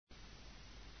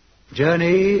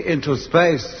Journey into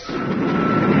space.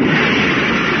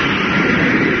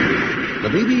 The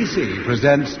BBC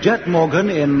presents Jet Morgan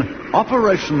in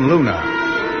Operation Luna.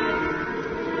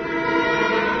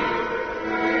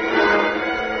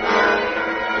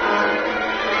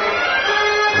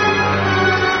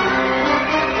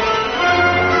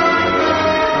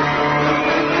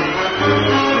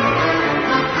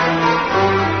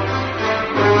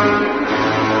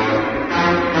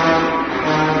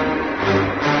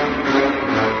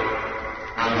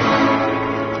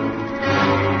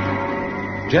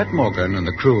 Jet Morgan and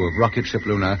the crew of rocket ship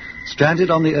Luna, stranded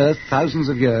on the Earth thousands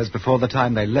of years before the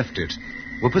time they left it,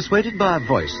 were persuaded by a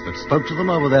voice that spoke to them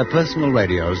over their personal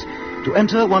radios to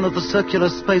enter one of the circular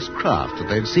spacecraft that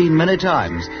they'd seen many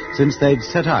times since they'd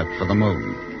set out for the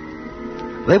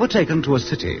moon. They were taken to a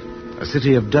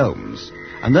city of domes,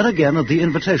 and then again, at the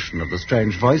invitation of the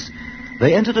strange voice,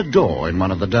 they entered a door in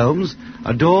one of the domes,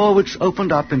 a door which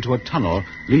opened up into a tunnel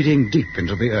leading deep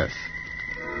into the Earth.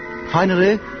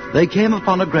 Finally, they came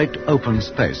upon a great open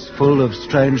space full of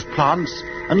strange plants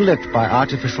and lit by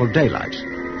artificial daylight.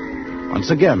 Once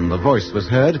again, the voice was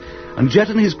heard, and Jet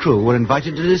and his crew were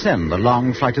invited to descend the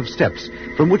long flight of steps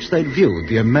from which they'd viewed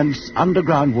the immense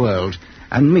underground world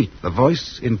and meet the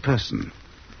voice in person.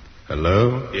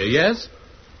 Hello? Yes?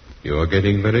 You're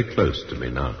getting very close to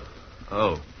me now.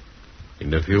 Oh.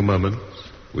 In a few moments,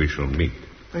 we shall meet.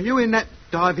 Are you in that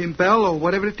diving bell or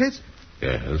whatever it is?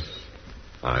 Yes,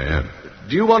 I am.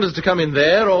 Do you want us to come in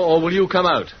there, or will you come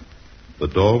out? The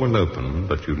door will open,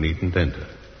 but you needn't enter.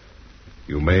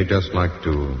 You may just like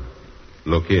to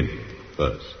look in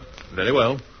first. Very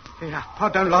well. Yeah, I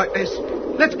don't like this.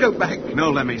 Let's go back.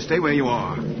 No, Lemmy, stay where you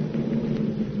are.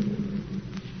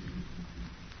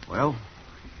 Well,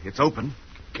 it's open.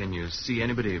 Can you see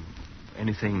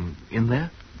anything in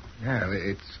there? Yeah,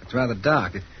 it's rather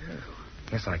dark.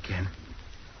 Yes, I can.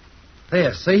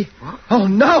 There, see? What? Oh,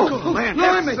 no! Oh, man,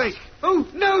 Blimey. heaven's sake. Oh,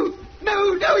 no,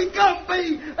 he can't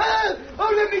be.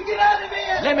 Oh, let me get out of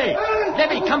here.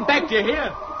 Lemmy, come back, do you hear?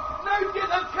 No, Jet,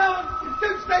 I can't.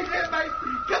 Don't stay there, mate.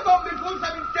 Come on before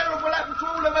something terrible happens to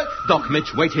all of us. Doc,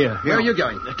 Mitch, wait here. Where are you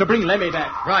going? To bring Lemmy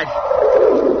back. Right.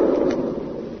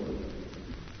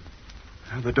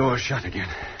 Oh, the door's shut again.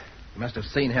 You must have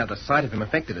seen how the sight of him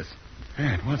affected us.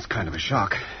 Yeah, it was kind of a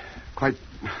shock. Quite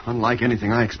unlike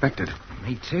anything I expected.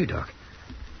 Me too, Doc.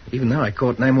 Even though I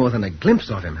caught no more than a glimpse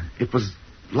of him. It was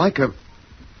like a...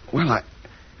 Well,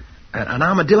 An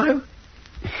armadillo?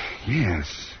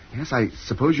 Yes, I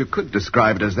suppose you could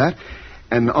describe it as that.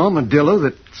 An armadillo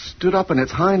that stood up on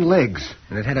its hind legs.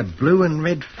 And it had a blue and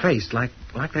red face like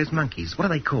those monkeys. What are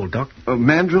they called, Doc?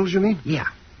 Mandrills, you mean? Yeah.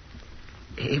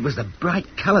 It was the bright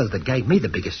colours that gave me the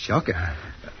biggest shock.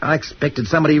 I expected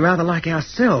somebody rather like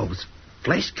ourselves.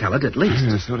 Flesh-coloured, at least.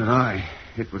 Yeah, so did I.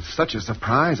 It was such a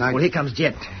surprise, Well, here comes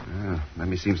Jet.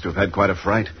 Lemmy seems to have had quite a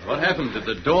fright. What happened? Did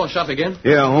the door shut again?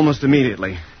 Yeah, almost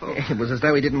immediately. It was as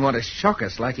though he didn't want to shock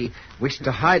us, like he wished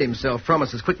to hide himself from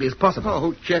us as quickly as possible.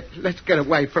 Oh, Jet, let's get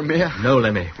away from here. No,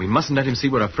 Lemmy. We mustn't let him see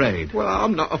we're afraid. Well,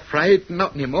 I'm not afraid,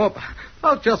 not anymore.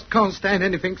 I just can't stand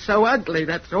anything so ugly,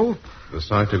 that's all. The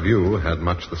sight of you had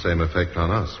much the same effect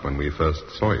on us when we first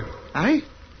saw you. Eh?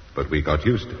 But we got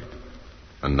used to it.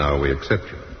 And now we accept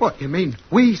you. What, you mean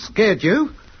we scared you?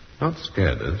 Not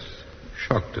scared us,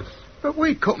 shocked us. But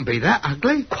we couldn't be that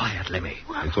ugly. Quiet, Lemmy.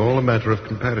 It's all a matter of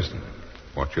comparison.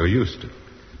 What you're used to.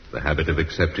 The habit of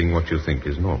accepting what you think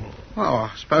is normal. Oh,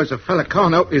 I suppose a fella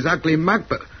can't help his ugly mug,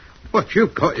 but what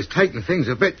you've got is taking things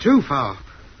a bit too far.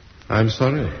 I'm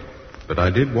sorry, but I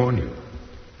did warn you.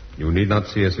 You need not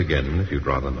see us again if you'd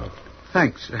rather not.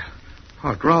 Thanks.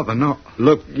 I'd rather not.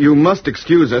 Look, you must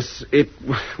excuse us. It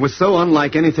was so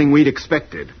unlike anything we'd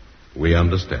expected. We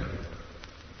understand.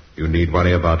 You need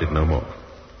worry about it no more.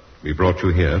 We brought you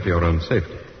here for your own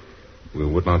safety. We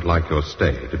would not like your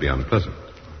stay to be unpleasant.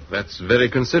 That's very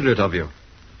considerate of you.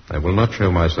 I will not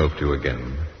show myself to you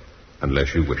again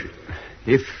unless you wish it.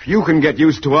 If you can get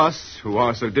used to us, who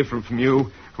are so different from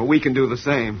you, well, we can do the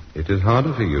same. It is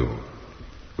harder for you.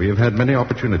 We have had many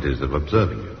opportunities of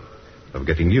observing you, of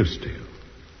getting used to you.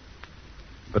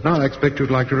 But now I expect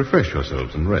you'd like to refresh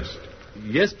yourselves and rest.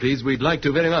 Yes, please. We'd like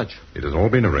to very much. It has all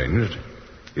been arranged.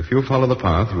 If you follow the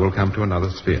path, you will come to another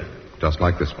sphere, just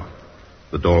like this one.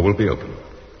 The door will be open.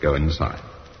 Go inside.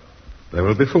 There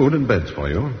will be food and beds for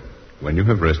you. When you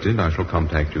have rested, I shall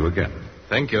contact you again.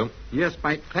 Thank you. Yes,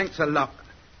 mate, thanks a lot.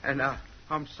 And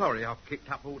I'm sorry I've kicked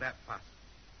up all that fuss.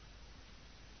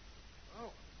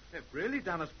 Oh, they've really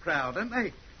done us proud, haven't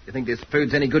they? You think this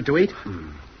food's any good to eat?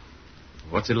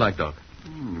 What's it like, Doc?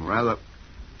 Rather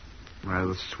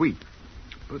sweet.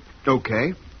 But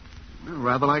okay.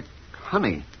 Rather like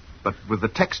honey. but with the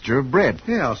texture of bread.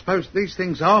 Yeah, I suppose these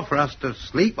things are for us to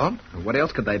sleep on. What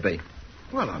else could they be?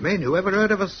 Well, I mean, who ever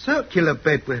heard of a circular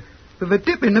bed with a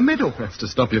dip in the middle? That's to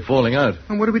stop you falling out.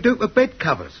 And what do we do with bed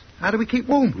covers? How do we keep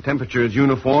warm? The temperature is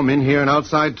uniform in here and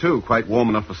outside, too. Quite warm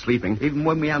enough for sleeping. Even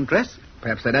when we undress?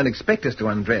 Perhaps they don't expect us to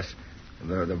undress.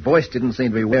 The voice didn't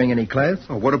seem to be wearing any clothes.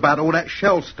 Oh, what about all that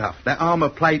shell stuff? That armour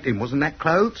plating, wasn't that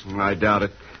clothes? I doubt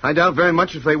it. I doubt very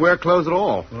much if they wear clothes at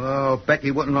all. Oh,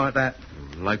 Becky wouldn't like that.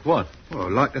 Like what? Well,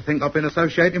 I'd like to think I've been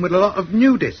associating with a lot of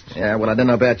nudists. Yeah, well, I don't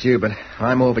know about you, but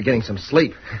I'm all for getting some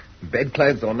sleep.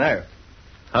 Bedclothes or no.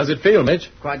 How's it feel, Mitch?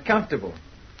 Quite comfortable.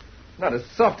 Not as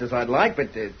soft as I'd like,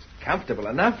 but it's comfortable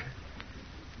enough.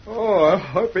 Oh,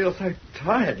 I feel so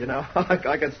tired, you know.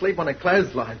 I could sleep on a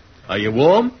clothesline. Are you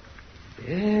warm?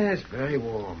 Yes, very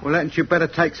warm. Well, hadn't you better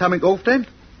take something off then?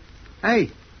 Hey,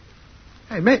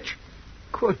 Mitch.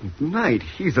 Good night.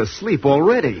 He's asleep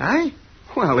already. Eh?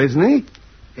 Well, isn't he?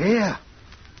 Yeah.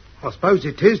 I suppose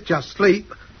it is just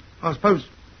sleep. I suppose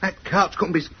that couch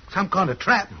couldn't be some kind of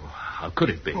trap. How could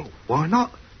it be? Oh, why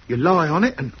not? You lie on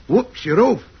it and whoops, you're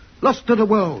off. Lost to the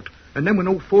world. And then when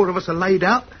all four of us are laid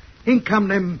out, in come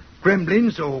them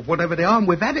gremlins or whatever they are, and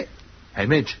we've had it. Hey,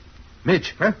 Mitch.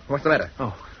 Mitch. Huh? What's the matter?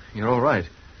 Oh, you're all right.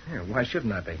 Yeah, why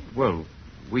shouldn't I be? Well,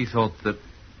 we thought that...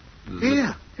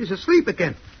 Yeah, he's asleep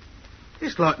again.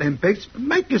 It's like them beds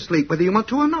make you sleep whether you want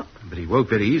to or not. But he woke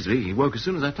very easily. He woke as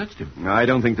soon as I touched him. I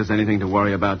don't think there's anything to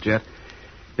worry about, Jet.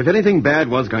 If anything bad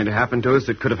was going to happen to us,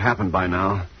 it could have happened by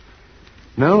now.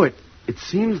 No, it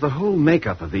seems the whole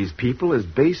makeup of these people is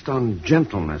based on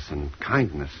gentleness and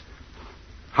kindness.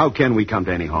 How can we come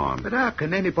to any harm? But how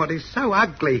can anybody so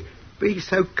ugly be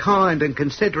so kind and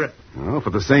considerate? Well,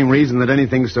 for the same reason that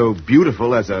anything so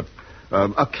beautiful as a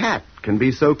cat can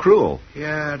be so cruel.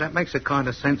 Yeah, that makes a kind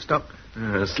of sense, Doc.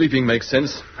 Sleeping makes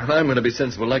sense, and I'm going to be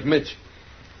sensible like Mitch.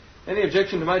 Any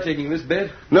objection to my taking this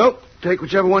bed? Nope. Take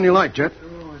whichever one you like, Jet.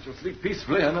 Oh, I shall sleep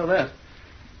peacefully, I know that.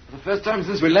 For the first time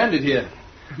since we landed here.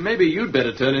 Maybe you'd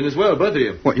better turn in as well, both of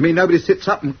you. What, you mean nobody sits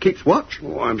up and keeps watch?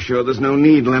 Oh, I'm sure there's no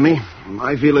need, Lemmy.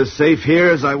 I feel as safe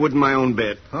here as I would in my own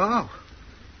bed. Oh.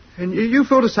 And you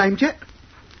feel the same, Jet?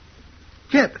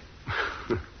 Jet?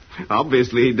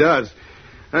 Obviously he does.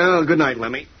 Well, good night,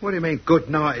 Lemmy. What do you mean, good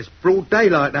night? It's broad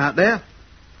daylight out there.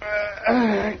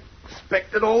 I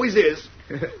expect it always is.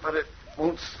 But it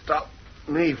won't stop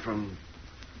me from...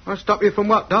 I'll stop you from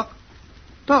what, Doc?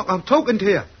 Doc, I'm talking to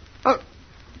you.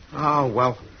 Oh,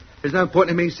 well. There's no point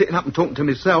in me sitting up and talking to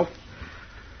myself.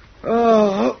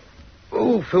 Oh,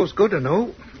 feels good and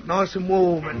all. Nice and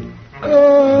warm and...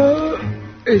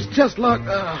 it's just like...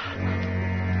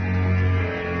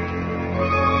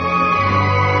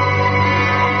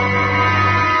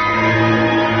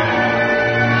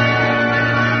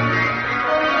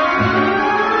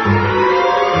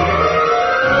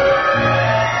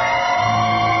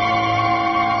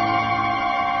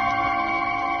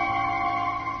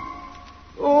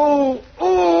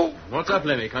 What's up,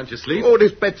 Lemmy? Can't you sleep? Oh,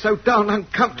 this bed's so darn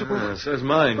uncomfortable. So's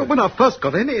mine. But when I first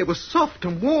got in it was soft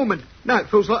and warm, and now it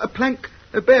feels like a plank.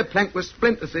 A bare plank with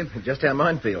splinters in. Just how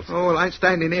mine feels. Oh, well, I ain't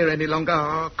standing here any longer.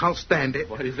 I can't stand it.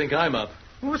 Why do you think I'm up?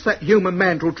 What's that human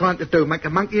mandrill trying to do? Make a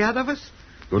monkey out of us?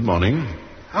 Good morning.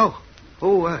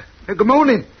 Good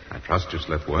morning. I trust you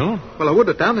slept well. Well, I would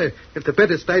have done it if the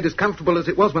bed had stayed as comfortable as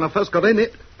it was when I first got in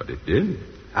it. But it did.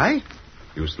 Eh?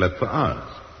 You slept for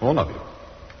hours. All of you.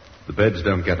 The beds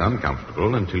don't get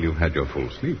uncomfortable until you've had your full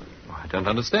sleep. I don't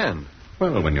understand.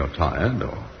 Well, when you're tired,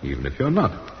 or even if you're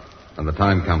not, and the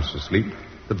time comes to sleep,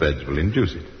 the beds will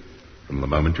induce it from the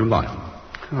moment you lie on them.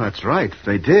 Oh, that's right.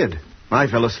 They did. I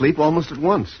fell asleep almost at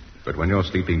once. But when your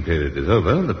sleeping period is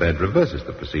over, the bed reverses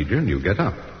the procedure and you get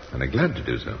up, and are glad to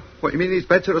do so. What, you mean these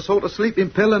beds are a sort of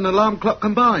sleeping pill and alarm clock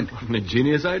combined? What an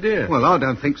ingenious idea. Well, I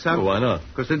don't think so. Well, why not?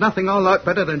 Because there's nothing I like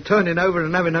better than turning over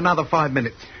and having another 5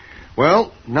 minutes.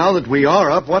 Well, now that we are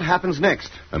up, what happens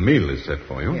next? A meal is set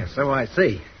for you. Yeah, so I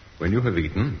see. When you have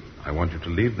eaten, I want you to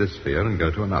leave this sphere and go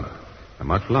to another, a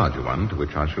much larger one to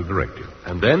which I shall direct you.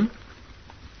 And then?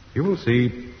 You will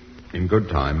see, in good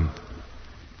time,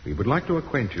 we would like to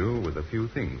acquaint you with a few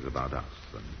things about us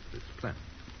and this planet.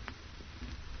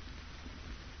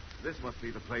 This must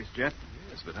be the place, Jet.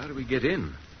 Yes, but how do we get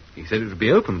in? He said it would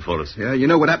be open for us. Yeah, you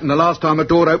know what happened the last time a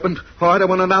door opened? Oh, I don't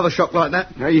want another shock like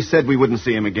that. Now, you said we wouldn't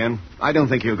see him again. I don't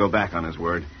think he'll go back on his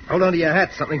word. Hold on to your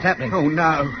hat. Something's happening. Oh,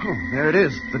 no. Oh, there it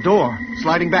is. The door.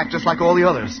 Sliding back just like all the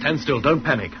others. Stand still. Don't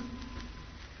panic.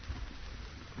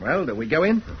 Well, do we go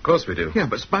in? Of course we do. Yeah,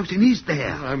 but supposing he's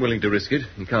there. I'm willing to risk it.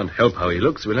 He can't help how he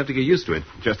looks. We'll have to get used to it.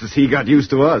 Just as he got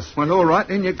used to us. Well, all right,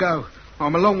 in you go.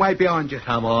 I'm a long way behind you.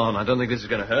 Come on. I don't think this is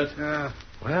going to hurt.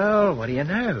 Well, what do you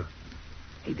know?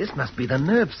 Hey, this must be the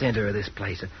nerve center of this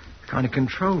place. A kind of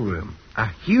control room. A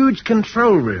huge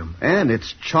control room. And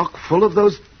it's chock full of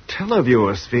those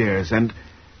televiewer spheres and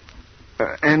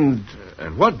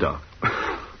what, Doc?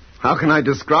 how can I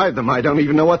describe them? I don't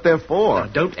even know what they're for.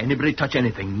 Now, don't anybody touch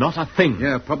anything. Not a thing.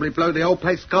 Yeah, probably blow the whole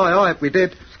place sky high if we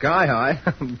did. Sky high?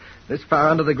 This far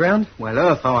under the ground? Well,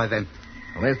 earth high then.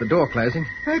 Well, there's the door closing.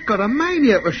 They've got a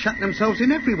mania for shutting themselves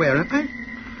in everywhere, haven't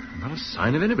they? Not a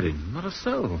sign of anybody. Not a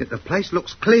soul. Yet the place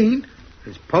looks clean.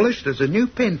 It's polished as a new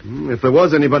pin. If there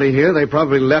was anybody here, they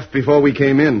probably left before we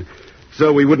came in,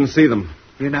 so we wouldn't see them.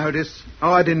 You notice?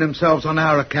 Hiding themselves on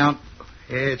our account.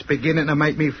 It's beginning to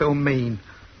make me feel mean.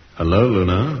 Hello,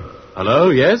 Luna. Hello,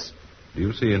 yes? Do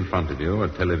you see in front of you a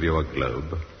televiewer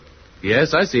globe?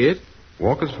 Yes, I see it.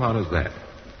 Walk as far as that,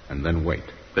 and then wait.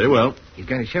 Very well. He's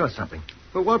going to show us something.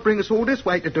 But what brings us all this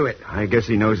way to do it? I guess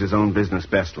he knows his own business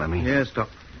best, Lemmy. Yes, Doc.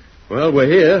 Well, we're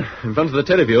here, in front of the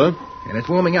televiewer. And it's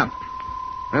warming up.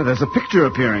 There's a picture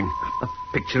appearing. A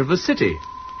picture of the city.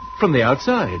 From the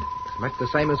outside. It's much the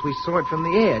same as we saw it from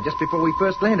the air just before we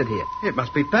first landed here. It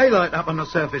must be daylight up on the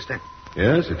surface then.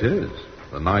 Yes, it is.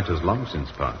 The night has long since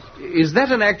passed. Is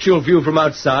that an actual view from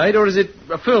outside, or is it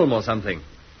a film or something?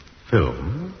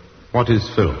 Film? What is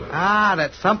film? Ah,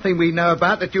 that's something we know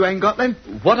about that you ain't got then.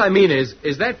 What I mean is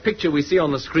that picture we see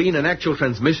on the screen an actual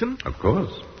transmission? Of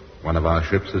course. One of our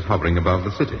ships is hovering above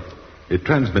the city. It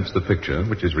transmits the picture,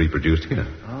 which is reproduced here.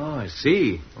 Oh, I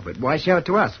see. Well, but why show it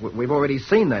to us? We've already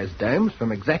seen those domes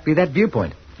from exactly that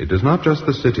viewpoint. It is not just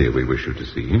the city we wish you to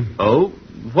see. Oh?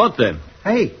 What then?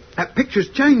 Hey, that picture's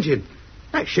changing.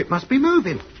 That ship must be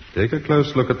moving. Take a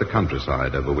close look at the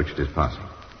countryside over which it is passing.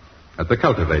 At the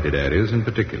cultivated areas in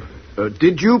particular.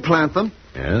 Did you plant them?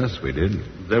 Yes, we did.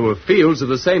 There were fields of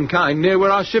the same kind near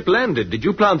where our ship landed. Did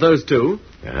you plant those too?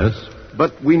 Yes.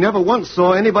 But we never once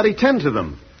saw anybody tend to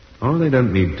them. Oh, they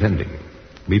don't need tending.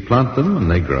 We plant them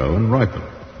and they grow and ripen.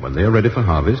 When they are ready for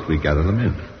harvest, we gather them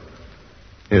in.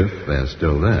 If they're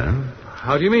still there.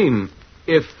 How do you mean,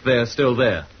 if they're still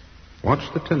there?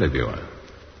 Watch the televiewer,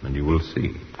 and you will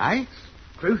see. Eh?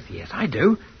 Truth, yes, I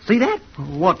do. See that?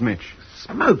 What, Mitch?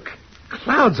 Smoke.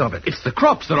 Clouds of it. It's the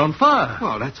crops. They're on fire.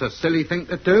 Well, that's a silly thing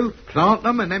to do. Plant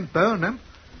them and then burn them.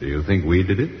 Do you think we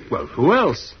did it? Well, who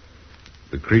else?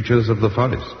 The creatures of the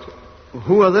forest.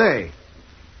 Who are they?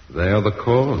 They are the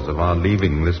cause of our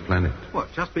leaving this planet.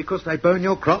 What, just because they burn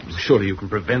your crops? Surely you can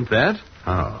prevent that.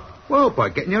 How? Well, by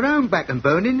getting your own back and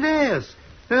burning theirs.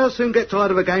 They'll soon get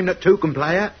tired of a game that two can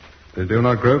play at. They do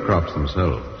not grow crops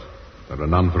themselves. There are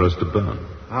none for us to burn.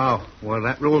 Oh, well,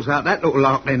 that rules out that little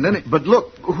lark then, doesn't it? But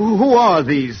look, who are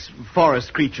these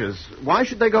forest creatures? Why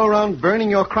should they go around burning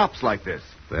your crops like this?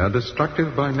 They are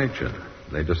destructive by nature.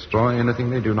 They destroy anything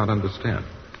they do not understand.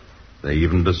 They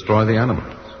even destroy the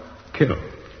animals. Kill.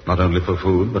 Not only for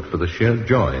food, but for the sheer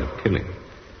joy of killing.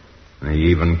 They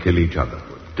even kill each other.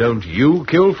 Don't you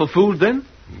kill for food, then?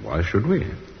 Why should we?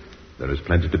 There is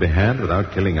plenty to be had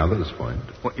without killing others for it.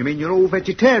 What, you mean you're all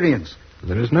vegetarians?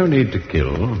 There is no need to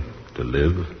kill to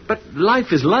live. But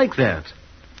life is like that.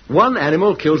 One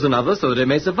animal kills another so that it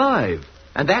may survive.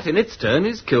 And that, in its turn,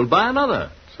 is killed by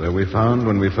another. So we found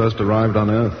when we first arrived on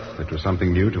Earth. It was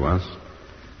something new to us.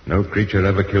 No creature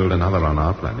ever killed another on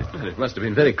our planet. It must have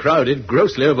been very crowded,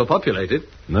 grossly overpopulated.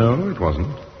 No, it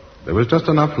wasn't. There was just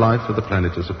enough life for the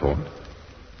planet to support.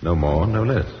 No more, no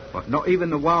less. What, not even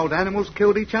the wild animals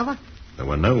killed each other? There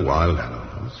were no wild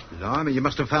animals. Blimey, you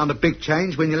must have found a big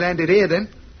change when you landed here, then.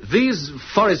 These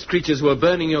forest creatures were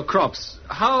burning your crops.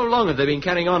 How long have they been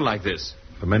carrying on like this?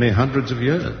 For many hundreds of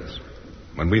years.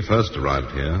 When we first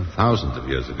arrived here, thousands of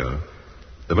years ago,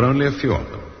 there were only a few of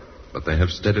them. But they have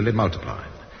steadily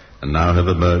multiplied, and now have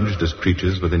emerged as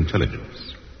creatures with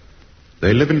intelligence.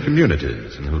 They live in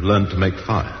communities and have learned to make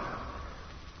fire.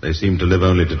 They seem to live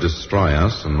only to destroy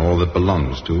us and all that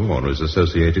belongs to or is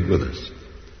associated with us.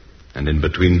 And in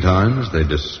between times, they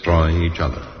destroy each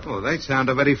other. Well, they sound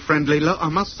a very friendly lot, I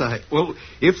must say. Well,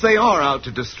 if they are out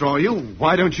to destroy you,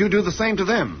 why don't you do the same to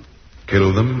them?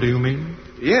 Kill them, do you mean?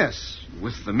 Yes.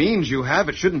 With the means you have,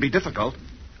 it shouldn't be difficult.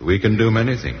 We can do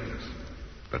many things,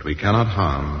 but we cannot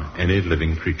harm any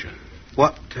living creature.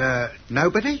 What,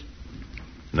 nobody?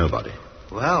 Nobody.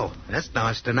 Well, that's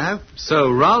nice to know. So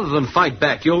rather than fight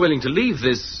back, you're willing to leave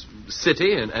this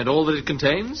city and all that it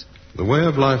contains? The way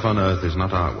of life on Earth is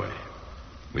not our way.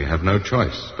 We have no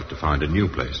choice but to find a new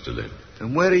place to live.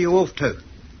 And where are you off to?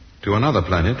 To another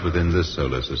planet within this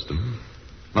solar system.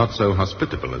 Not so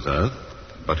hospitable as Earth,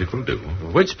 but it will do.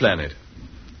 Which planet?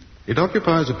 It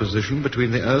occupies a position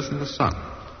between the Earth and the Sun.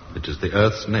 It is the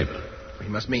Earth's neighbor. You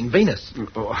must mean Venus.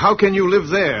 How can you live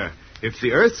there? If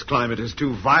the Earth's climate is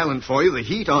too violent for you, the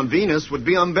heat on Venus would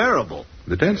be unbearable.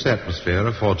 The dense atmosphere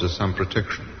affords us some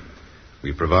protection.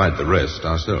 We provide the rest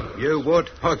ourselves. You would?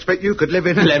 I expect you could live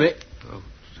in it. Let me. Oh,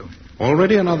 sorry.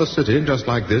 Already another city just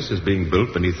like this is being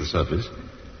built beneath the surface.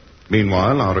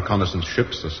 Meanwhile, our reconnaissance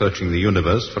ships are searching the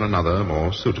universe for another,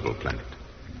 more suitable planet.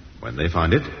 When they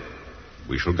find it,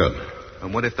 we shall go there.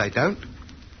 And what if they don't?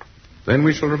 Then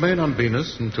we shall remain on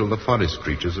Venus until the forest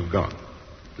creatures have gone.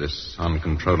 This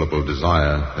uncontrollable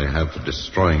desire they have for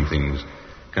destroying things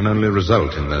can only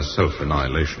result in their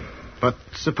self-annihilation. But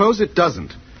suppose it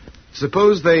doesn't.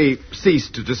 Suppose they cease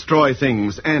to destroy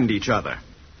things and each other.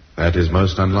 That is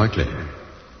most unlikely.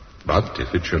 But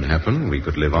if it should happen, we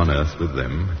could live on Earth with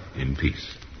them in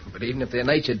peace. But even if their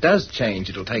nature does change,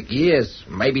 it'll take years,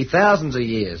 maybe thousands of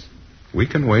years. We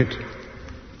can wait.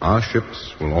 Our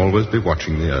ships will always be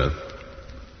watching the Earth,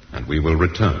 and we will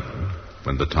return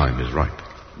when the time is ripe.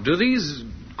 Do these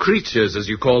creatures, as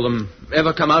you call them,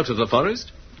 ever come out of the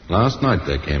forest? Last night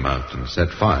they came out and set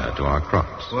fire to our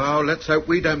crops. Well, let's hope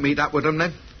we don't meet up with them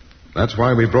then. That's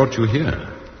why we brought you here,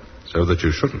 so that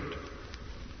you shouldn't.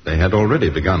 They had already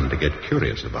begun to get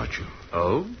curious about you.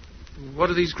 Oh? What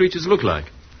do these creatures look like?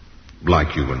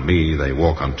 Like you and me, they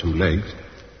walk on 2 legs,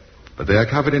 but they are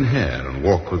covered in hair and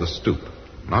walk with a stoop,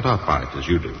 not upright as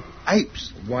you do.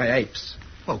 Apes? Why apes?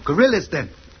 Well, gorillas then.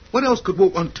 What else could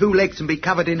walk on 2 legs and be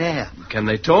covered in hair? Can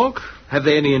they talk? Have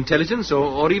they any intelligence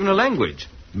or even a language?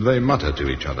 They mutter to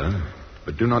each other,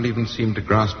 but do not even seem to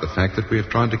grasp the fact that we have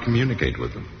tried to communicate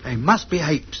with them. They must be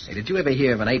apes. Hey, did you ever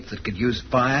hear of an ape that could use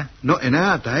fire? Not in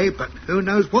our day, but who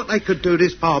knows what they could do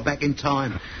this far back in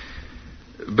time.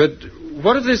 But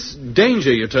what of this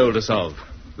danger you told us of?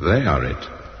 They are it.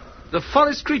 The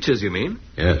forest creatures, you mean?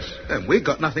 Yes, Then we've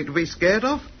got nothing to be scared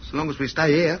of, as long as we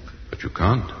stay here. but you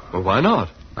can't. Well, why not?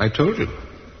 I told you.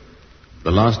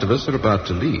 The last of us are about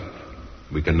to leave.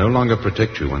 We can no longer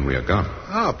protect you when we are gone.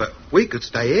 Ah, but we could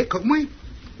stay here, couldn't we?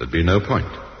 There'd be no point.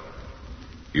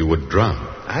 You would drown.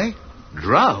 Eh?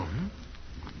 Drown?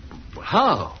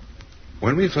 How?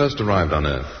 When we first arrived on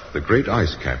Earth, the great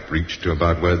ice cap reached to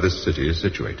about where this city is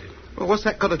situated. Well, what's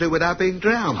that got to do with our being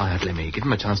drowned? Quiet, Lemmy. Give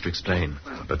him a chance to explain.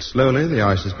 But slowly the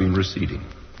ice has been receding.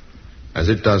 As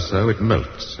it does so, it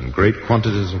melts, and great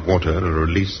quantities of water are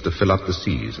released to fill up the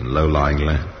seas and low-lying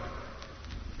land.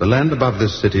 The land above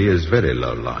this city is very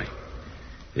low-lying.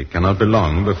 It cannot be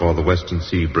long before the Western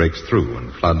Sea breaks through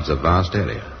and floods a vast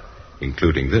area,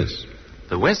 including this.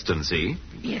 The Western Sea?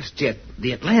 Yes, Jet,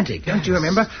 the Atlantic. Don't you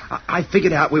remember? I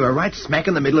figured out we were right smack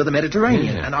in the middle of the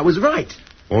Mediterranean, Yeah. and I was right.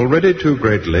 Already 2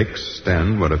 great lakes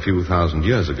stand where a few thousand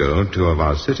years ago 2 of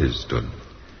our cities stood.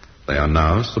 They are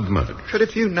now submerged. But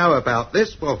if you know about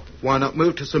this, well, why not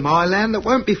move to some high land that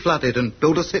won't be flooded and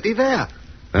build a city there?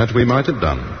 That we might have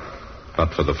done,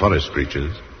 but for the forest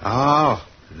creatures. Ah,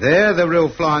 they're the real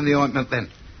fly in the ointment then.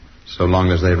 So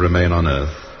long as they remain on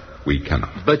Earth, we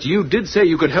cannot. But you did say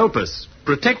you could help us,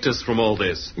 protect us from all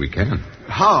this. We can.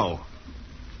 How?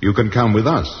 You can come with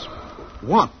us.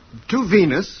 What? To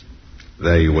Venus?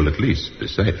 There you will at least be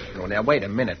safe. Oh, now, wait a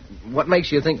minute. What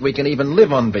makes you think we can even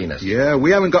live on Venus? Yeah,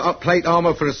 we haven't got up plate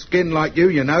armor for a skin like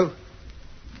you know.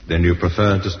 Then you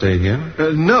prefer to stay here?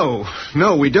 No,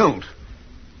 we don't.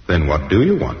 Then what do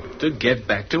you want? To get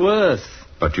back to Earth.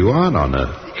 But you are on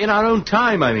Earth. In our own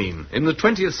time, I mean. In the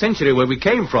 20th century where we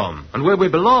came from and where we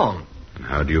belong. And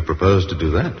how do you propose to do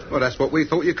that? Well, that's what we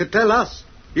thought you could tell us.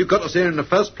 You got us here in the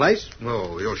first place.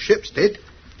 Well, your ships did.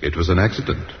 It was an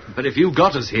accident. But if you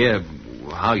got us here,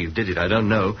 how you did it, I don't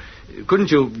know.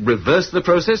 Couldn't you reverse the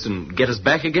process and get us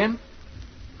back again?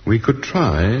 We could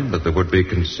try, but there would be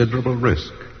considerable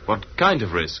risk. What kind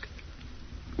of risk?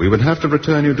 We would have to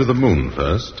return you to the moon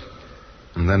first.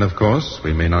 And then, of course,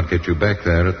 we may not get you back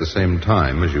there at the same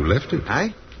time as you left it. Eh?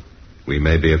 We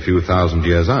may be a few thousand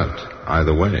years out,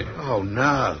 either way. Oh,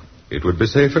 no. It would be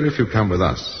safer if you come with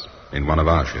us, in one of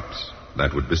our ships.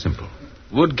 That would be simple.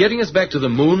 Would getting us back to the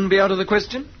moon be out of the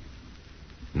question?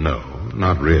 No,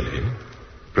 not really.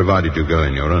 Provided you go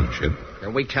in your own ship.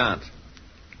 And we can't.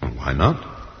 Well, why not?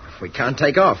 We can't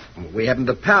take off. We haven't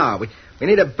the power. We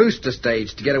need a booster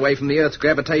stage to get away from the Earth's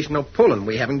gravitational pull, and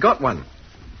we haven't got one.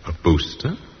 A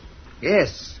booster?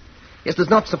 Yes. Yes, there's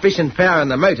not sufficient power in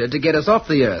the motor to get us off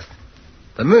the Earth.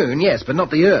 The moon, yes, but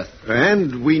not the Earth.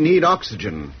 And we need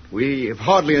oxygen. We have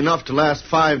hardly enough to last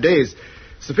 5 days.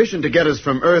 Sufficient to get us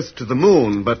from Earth to the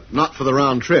moon, but not for the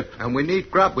round trip. And we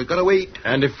need grub. We've got to eat.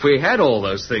 And if we had all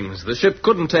those things, the ship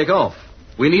couldn't take off.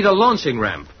 We need a launching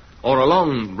ramp, or a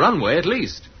long runway at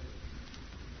least.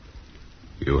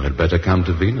 You had better come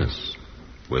to Venus.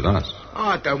 With us.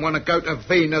 I don't want to go to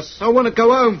Venus. I want to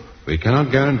go home. We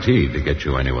cannot guarantee to get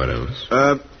you anywhere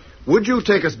else. Would you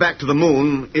take us back to the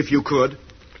moon, if you could?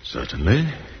 Certainly.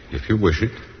 If you wish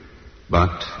it.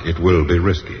 But it will be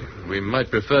risky. We might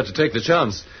prefer to take the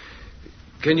chance.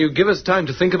 Can you give us time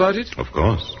to think about it? Of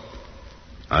course.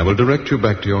 I will direct you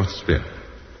back to your sphere.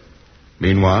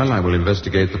 Meanwhile, I will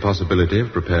investigate the possibility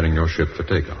of preparing your ship for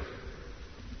takeoff.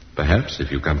 Perhaps,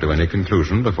 if you come to any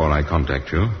conclusion before I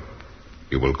contact you,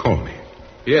 you will call me.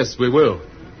 Yes, we will.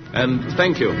 And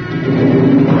thank you.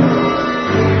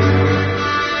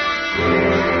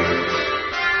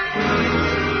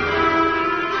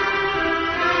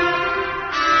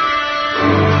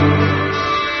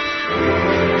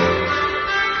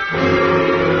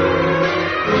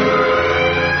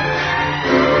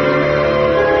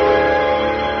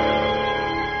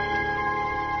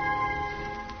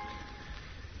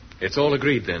 It's all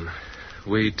agreed, then.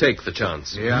 We take the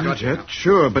chance. Yeah, Jet,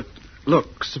 sure, but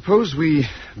look, suppose we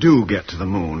do get to the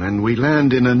moon and we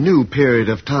land in a new period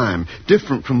of time,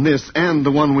 different from this and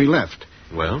the one we left.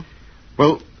 Well?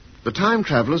 Well, the time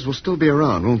travelers will still be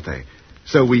around, won't they?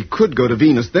 So we could go to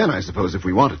Venus then, I suppose, if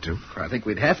we wanted to. I think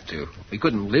we'd have to. We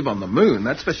couldn't live on the moon,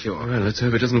 that's for sure. Well, let's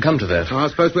hope it doesn't come to that. I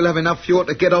suppose we'll have enough fuel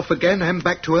to get off again and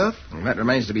back to Earth? Well, that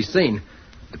remains to be seen.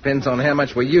 Depends on how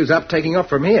much we use up taking off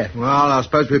from here. Well, I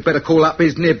suppose we'd better call up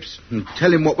his nibs and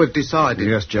tell him what we've decided.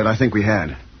 Yes, Jet, I think we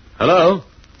had. Hello?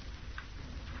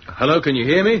 Hello, can you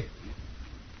hear me?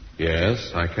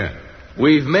 Yes, I can.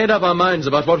 We've made up our minds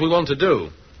about what we want to do.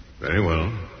 Very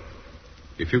well.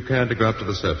 If you care to go up to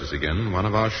the surface again, one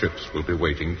of our ships will be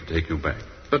waiting to take you back.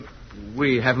 But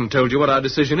we haven't told you what our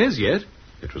decision is yet.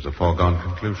 It was a foregone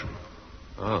conclusion.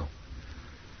 Oh.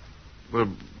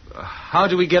 Well, how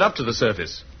do we get up to the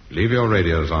surface? Leave your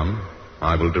radios on.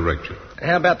 I will direct you.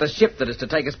 How about the ship that is to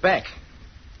take us back?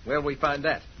 Where'll we find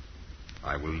that?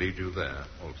 I will lead you there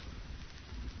also.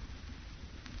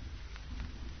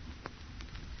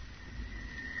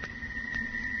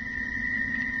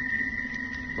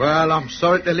 Well, I'm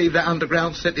sorry to leave that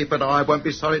underground city, but I won't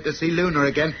be sorry to see Luna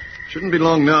again. Shouldn't be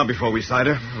long now before we sight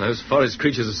her. Well, those forest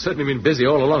creatures have certainly been busy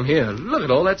all along here. Look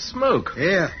at all that smoke.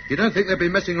 Yeah, you don't think they'd be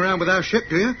messing around with our ship,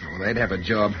 do you? Well, they'd have a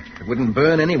job. It wouldn't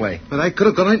burn anyway. Well, they could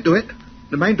have gone into it.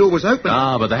 The main door was open.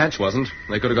 Ah, but the hatch wasn't.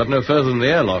 They could have got no further than the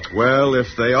airlock. Well, if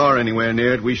they are anywhere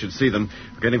near it, we should see them.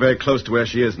 We're getting very close to where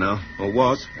she is now. Or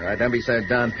was. All right, don't be so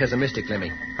darn pessimistic,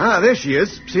 Lemmy. Ah, there she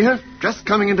is. See her? Just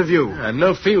coming into view. And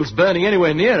no fields burning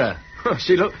anywhere near her.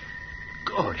 She looked...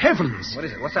 God heavens. What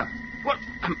is it? What's up? What?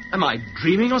 Am I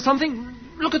dreaming or something?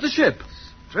 Look at the ship.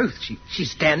 Truth,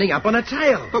 she's standing up on her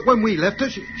tail. But when we left her,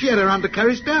 she had her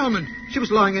undercarriage down, and she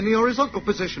was lying in the horizontal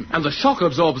position. And the shock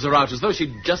absorbers are out as though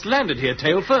she'd just landed here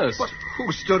tail first. What?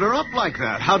 Who stood her up like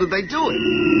that? How did they do it?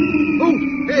 Oh,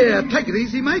 here, take it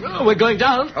easy, mate. Oh, we're going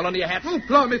down. Hold on to your hats. Oh,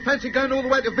 blimey, fancy going all the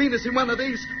way to Venus in one of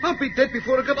these. I'll be dead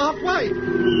before I got halfway.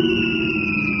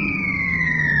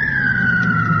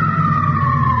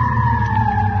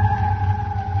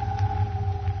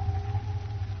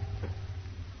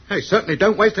 They certainly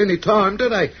don't waste any time, do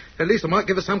they? At least they might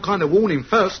give us some kind of warning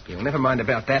first. You'll never mind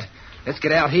about that. Let's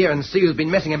get out here and see who's been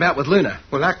messing about with Luna.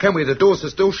 Well, how can we? The doors are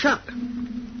still shut.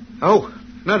 Oh,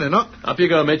 no, they're not. Up you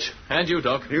go, Mitch. And you,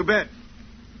 Doc. You bet.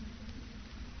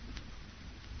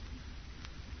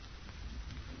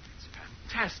 It's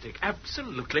fantastic.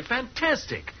 Absolutely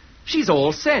fantastic. She's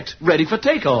all set, ready for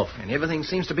takeoff. And everything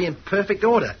seems to be in perfect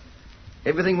order.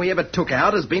 Everything we ever took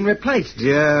out has been replaced.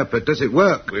 Yeah, but does it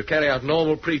work? We'll carry out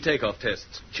normal pre-takeoff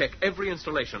tests. Check every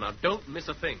installation. Now, don't miss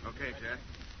a thing. Okay, Jack.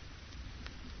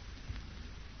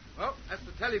 Well, that's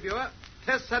the televiewer.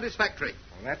 Test satisfactory.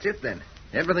 Well, that's it then.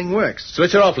 Everything works.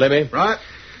 Switch her off, Lemmy. Right.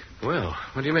 Well,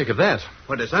 what do you make of that?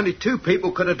 Well, there's only two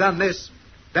people could have done this.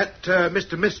 That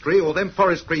Mr. Mystery or them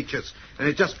forest creatures. And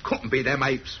it just couldn't be them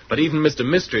apes. But even Mr.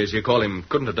 Mystery, as you call him,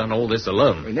 couldn't have done all this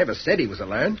alone. We never said he was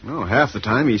alone. Oh, half the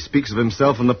time he speaks of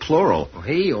himself in the plural. Well,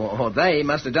 he or they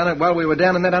must have done it while we were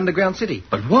down in that underground city.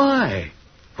 But why?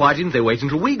 Why didn't they wait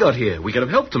until we got here? We could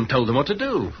have helped them, told them what to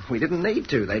do. We didn't need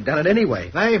to. They'd done it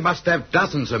anyway. They must have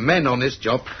dozens of men on this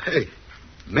job. Hey,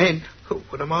 men?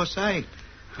 What am I saying?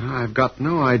 I've got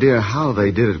no idea how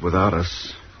they did it without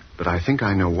us, but I think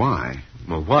I know why.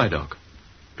 Well, why, Doc?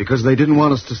 Because they didn't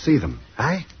want us to see them.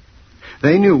 Eh?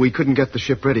 They knew we couldn't get the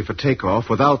ship ready for takeoff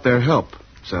without their help.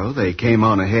 So they came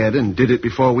on ahead and did it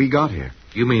before we got here.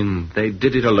 You mean they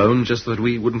did it alone just so that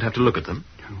we wouldn't have to look at them?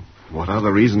 What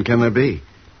other reason can there be?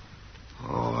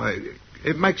 Oh,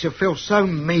 it makes you feel so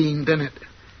mean, doesn't it?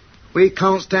 We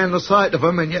can't stand the sight of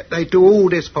them, and yet they do all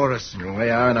this for us. Well,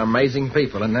 they are an amazing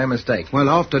people, and no mistake. Well,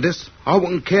 after this, I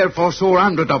wouldn't care if I saw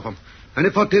 100 of them. And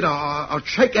if I did, I'd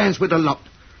shake hands with the lot.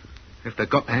 If they've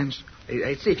got hands.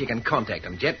 Hey, see if you can contact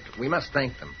them, Jet. We must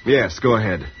thank them. Yes, go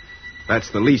ahead. That's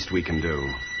the least we can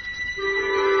do.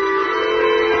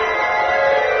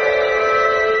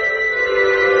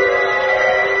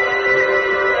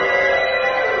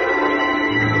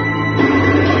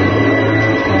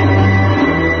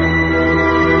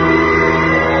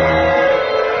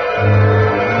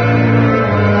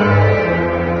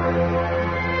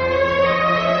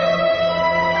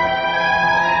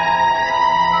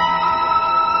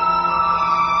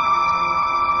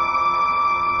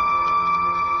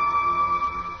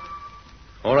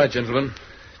 right, gentlemen.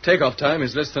 Takeoff time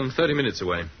is less than 30 minutes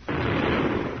away.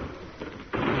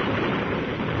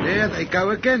 There they go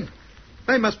again.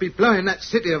 They must be blowing that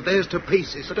city of theirs to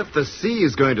pieces. But if the sea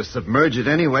is going to submerge it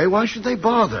anyway, why should they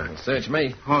bother? Search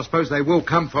me. Oh, I suppose they will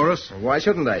come for us. Why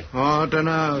shouldn't they? Oh, I don't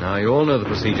know. Now, you all know the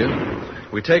procedure.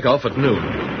 We take off at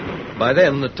noon. By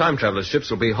then, the time traveler's ships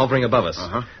will be hovering above us.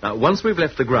 Now, once we've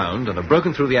left the ground and have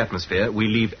broken through the atmosphere, we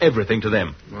leave everything to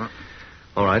them. What?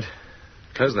 All right.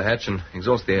 Close the hatch and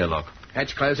exhaust the airlock.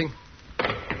 Hatch closing.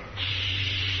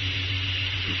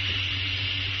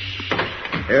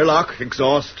 Airlock,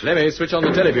 exhaust. Lemmy, switch on the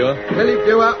televiewer.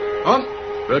 Televiewer, on.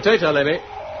 Rotator, Lemmy.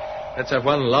 Let's have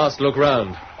one last look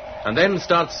round. And then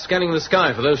start scanning the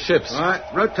sky for those ships. All right,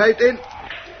 rotating.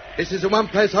 This is the one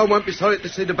place I won't be sorry to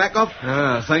see the back of.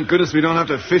 Ah, thank goodness we don't have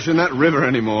to fish in that river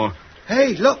anymore.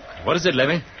 Hey, look. What is it,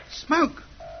 Lemmy? Smoke.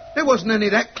 There wasn't any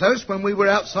that close when we were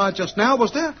outside just now,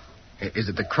 was there? Is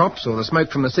it the crops or the smoke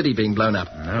from the city being blown up?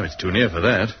 No, it's too near for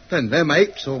that. Then them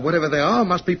apes, or whatever they are,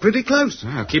 must be pretty close.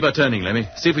 Keep her turning, Lemmy.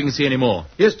 See if we can see any more.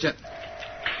 Yes, Jet.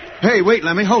 Hey, wait,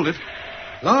 Lemmy, hold it.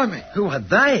 Blimey. Who are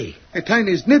they? It ain't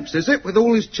his nibs, is it, with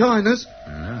all his chinas?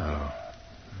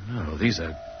 No, these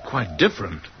are quite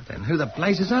different. Then who the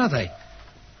blazes are they?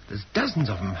 There's dozens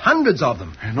of them, hundreds of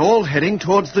them. And all heading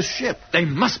towards the ship. They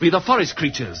must be the forest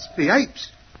creatures. The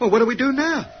apes. Well, what do we do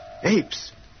now?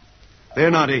 Apes. They're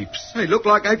not apes. They look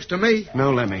like apes to me.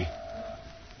 No, Lemmy.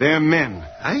 They're men.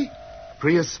 Eh?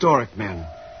 Prehistoric men.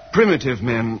 Primitive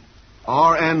men.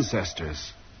 Our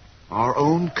ancestors. Our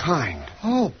own kind.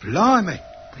 Oh, blimey.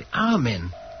 They are men.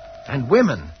 And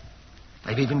women.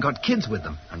 They've even got kids with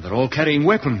them. And they're all carrying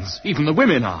weapons. Even the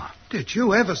women are. Did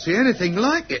you ever see anything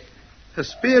like it? A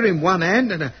spear in one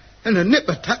hand and a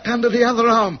nipper tucked under the other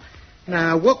arm.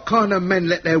 Now, what kind of men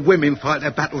let their women fight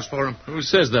their battles for them? Who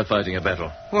says they're fighting a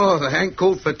battle? Well, they ain't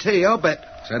called for tea, I'll bet.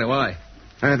 So do I.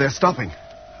 They're stopping.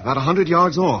 About 100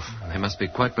 yards off. They must be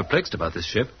quite perplexed about this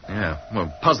ship. Yeah,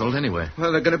 well, puzzled anyway.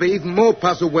 Well, they're going to be even more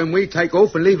puzzled when we take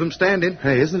off and leave them standing.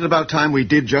 Hey, isn't it about time we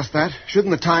did just that?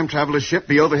 Shouldn't the time traveler's ship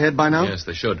be overhead by now? Yes,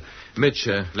 they should. Mitch,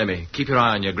 Lemmy, keep your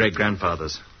eye on your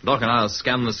great-grandfathers. Doc and I'll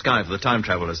scan the sky for the time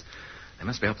travelers. They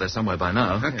must be up there somewhere by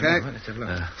now. Okay. Yeah, right, let's have a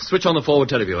look. Switch on the forward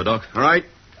televiewer, Doc. All right.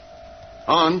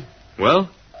 On. Well?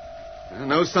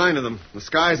 No sign of them. The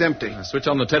sky's empty. Switch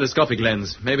on the telescopic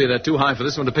lens. Maybe they're too high for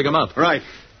this one to pick them up. Right.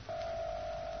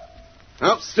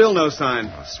 Oh, still no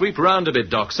sign. Sweep around a bit,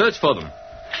 Doc. Search for them.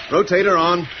 Rotator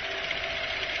on.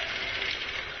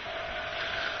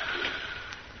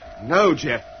 No,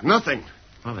 Jet. Nothing.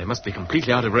 Well, they must be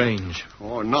completely out of range.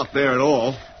 Or not there at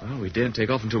all. Well, we daren't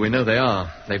take off until we know they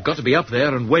are. They've got to be up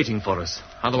there and waiting for us.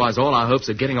 Otherwise, all our hopes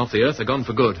of getting off the Earth are gone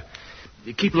for good.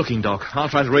 Keep looking, Doc. I'll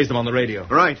try to raise them on the radio.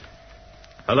 Right.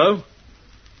 Hello?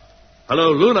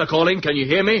 Hello, Luna calling. Can you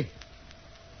hear me?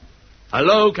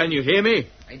 Hello, can you hear me?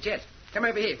 Hey, Jet, come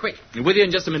over here, quick. I'll be with you in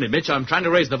just a minute, Mitch. I'm trying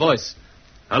to raise the voice.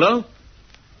 Hello?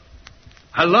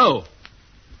 Hello?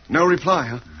 No reply,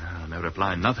 huh? No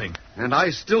reply, nothing. And I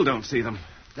still don't see them.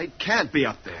 They can't be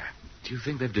up there. Do you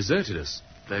think they've deserted us?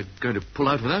 They're going to pull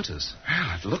out without us?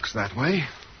 Well, it looks that way.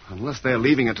 Unless they're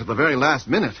leaving it to the very last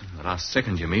minute. The last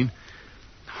second, you mean?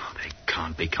 Oh, they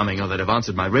can't be coming, or they'd have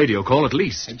answered my radio call at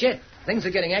least. Hey, Jet, things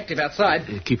are getting active outside.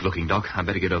 Keep looking, Doc. I'd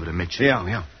better get over to Mitch.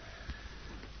 Yeah.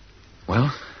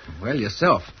 Well? Well,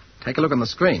 yourself. Take a look on the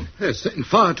screen. They're setting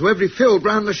fire to every field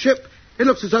round the ship. It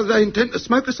looks as though they intend to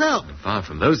smoke us out. Far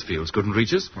from those fields couldn't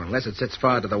reach us. Well, unless it sets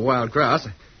fire to the wild grass.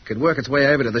 It could work its way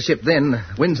over to the ship then. The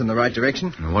wind's in the right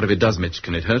direction. And what if it does, Mitch?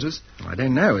 Can it hurt us? Well, I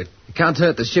don't know. It can't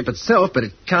hurt the ship itself, but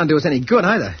it can't do us any good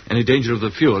either. Any danger of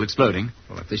the fuel exploding?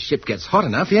 Well, if the ship gets hot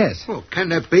enough, yes. Well, can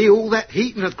there be all that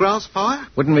heat in a grass fire?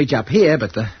 Wouldn't reach up here,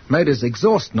 but the motor's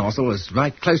exhaust nozzle is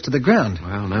right close to the ground.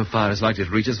 Well, no fire is likely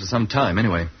to reach us for some time,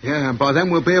 anyway. Yeah, and by then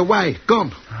we'll be away.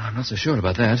 Gone. I'm not so sure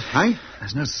about that. Eh?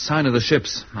 There's no sign of the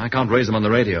ships. I can't raise them on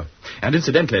the radio. And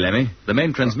incidentally, Lemmy, the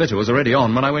main transmitter was already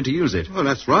on when I went to use it. Well,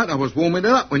 that's right. I was warming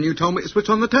it up when you told me to switch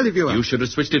on the televiewer. You should have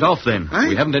switched it off then. Eh?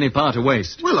 We haven't any power to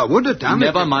waste. Well, I would have done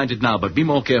Never it. mind it now, but be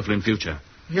more careful in future.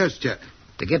 Yes, Jet.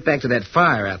 To get back to that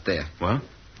fire out there. What?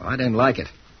 Well, I don't like it.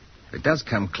 If it does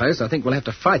come close, I think we'll have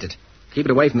to fight it. Keep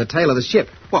it away from the tail of the ship.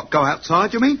 What, go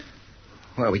outside, you mean?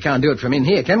 Well, we can't do it from in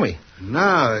here, can we?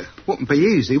 No, it wouldn't be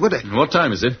easy, would it? What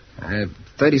time is it?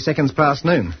 30 seconds past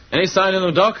noon. Any sign of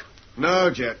them, Doc? No,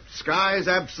 Jet. Sky's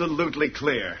absolutely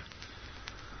clear.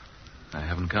 I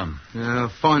haven't come. Yeah,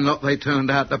 fine lot they turned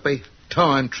out to be.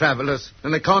 Time travellers.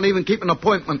 And they can't even keep an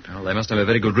appointment. Well, they must have a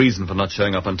very good reason for not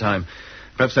showing up on time.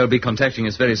 Perhaps they'll be contacting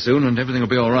us very soon and everything will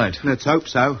be all right. Let's hope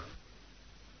so.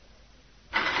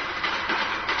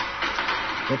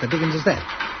 What the dickens is that?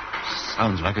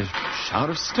 Sounds like a shower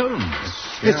of stones.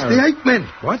 It's the ape men.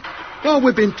 What? While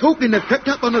we've been talking, they've crept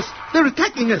up on us. They're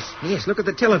attacking us. Yes, look at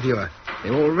the televiewer.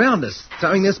 They're all around us,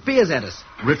 throwing their spears at us.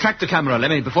 Retract the camera,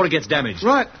 Lemmy, before it gets damaged.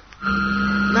 Right.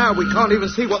 Now we can't even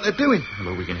see what they're doing.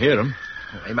 Well, we can hear them.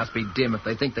 They must be dim if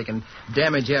they think they can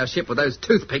damage our ship with those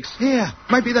toothpicks. Yeah,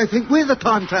 maybe they think we're the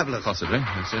time travellers. Possibly.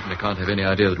 They certainly can't have any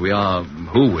idea that we are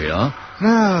who we are.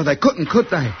 No, they couldn't, could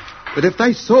they? But if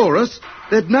they saw us,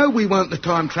 they'd know we weren't the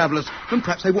time travellers, and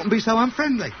perhaps they wouldn't be so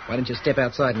unfriendly. Why don't you step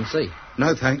outside and see?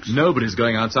 No, thanks. Nobody's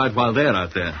going outside while they're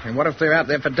out there. And what if they're out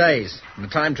there for days, and the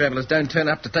time travellers don't turn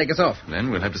up to take us off?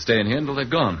 Then we'll have to stay in here until they've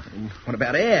gone. And what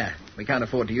about air? We can't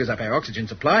afford to use up our oxygen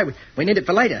supply. We need it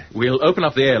for later. We'll open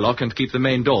up the airlock and keep the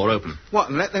main door open. What,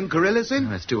 and let them gorillas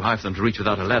in? It's too high for them to reach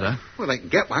without a ladder. Well, they can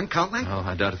get one, can't they? Oh,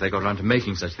 I doubt if they got around to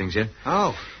making such things yet.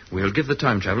 Oh. We'll give the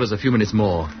time travellers a few minutes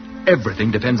more.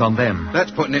 Everything depends on them.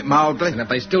 That's putting it mildly. And if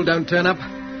they still don't turn up?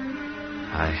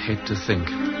 I hate to think.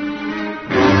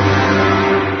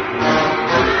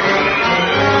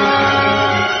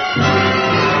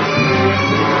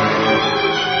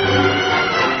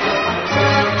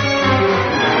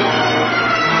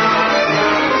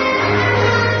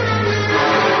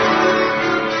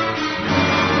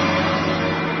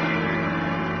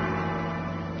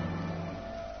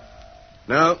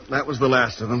 No, that was the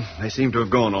last of them. They seem to have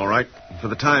gone all right. For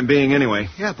the time being, anyway.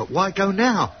 Yeah, but why go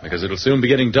now? Because it'll soon be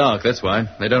getting dark, that's why.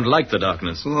 They don't like the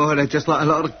darkness. Oh, they're just like a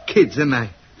lot of kids, aren't they?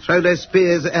 Throw their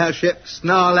spears at our ship,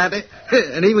 snarl at it,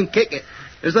 and even kick it.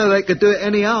 As though they could do it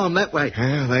any harm that way.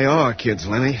 Yeah, they are kids,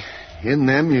 Lenny. In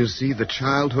them you see the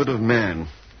childhood of man.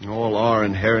 All our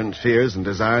inherent fears and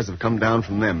desires have come down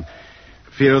from them.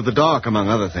 Fear of the dark, among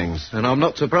other things. And I'm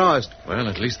not surprised. Well,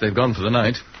 at least they've gone for the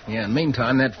night. Yeah, and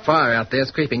meantime, that fire out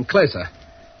there's creeping closer.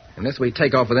 Unless we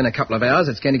take off within a couple of hours,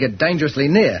 it's going to get dangerously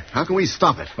near. How can we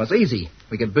stop it? Well, it's easy.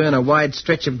 We could burn a wide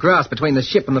stretch of grass between the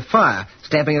ship and the fire,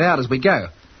 stamping it out as we go.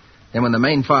 Then when the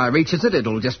main fire reaches it,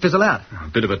 it'll just fizzle out. A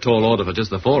bit of a tall order for just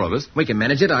the four of us. We can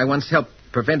manage it. I once helped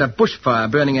prevent a bushfire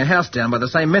burning a house down by the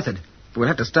same method. We'll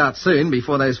have to start soon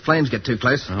before those flames get too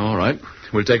close. All right.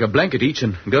 We'll take a blanket each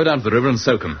and go down to the river and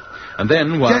soak them. And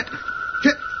then what?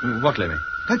 Jet! What, Lemmy?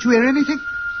 Don't you hear anything?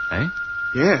 Eh?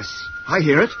 Yes, I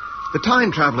hear it. The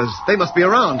time travelers. They must be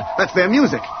around. That's their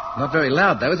music. Not very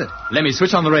loud, though, is it? Lemmy,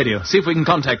 switch on the radio. See if we can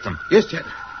contact them. Yes, Jet.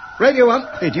 Radio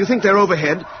on. Hey, do you think they're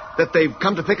overhead? That they've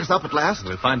come to pick us up at last?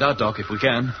 We'll find out, Doc, if we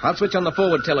can. I'll switch on the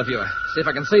forward televiewer. See if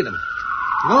I can see them.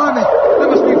 Blimey, they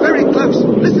must be very close.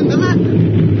 Listen to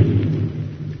that.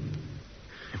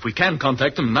 If we can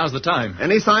contact them, now's the time.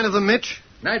 Any sign of them, Mitch?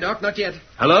 No, Doc, not yet.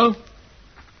 Hello?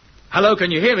 Hello, can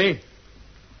you hear me?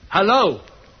 Hello?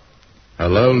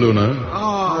 Hello, Luna.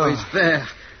 Oh, he's there.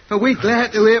 Are we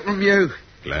glad to hear from you?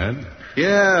 Glad?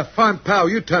 Yeah, fine pal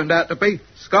you turned out to be.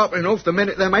 Scarpering off the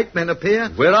minute them ape men appear.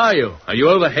 Where are you? Are you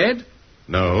overhead?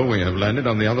 No, we have landed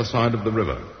on the other side of the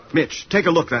river. Mitch, take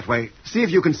a look that way. See if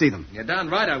you can see them. You're darn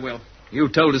right I will. You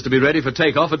told us to be ready for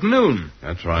takeoff at noon.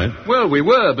 That's right. Well, we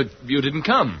were, but you didn't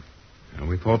come. And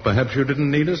we thought perhaps you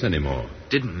didn't need us anymore.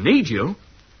 Didn't need you?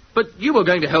 But you were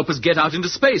going to help us get out into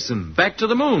space and back to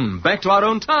the moon, back to our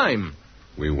own time.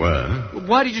 We were.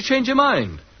 Why did you change your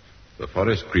mind? The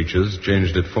forest creatures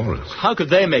changed it for us. How could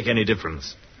they make any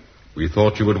difference? We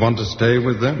thought you would want to stay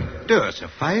with them. Do us a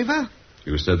favour.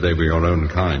 You said they were your own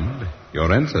kind,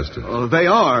 your ancestors. Oh, they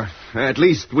are. At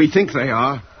least we think they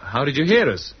are. How did you hear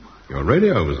us? Your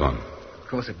radio was on. Of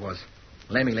course it was.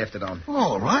 Lemmy left it on.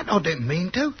 All right, I didn't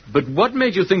mean to. But what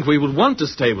made you think we would want to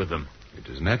stay with them? It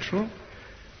is natural.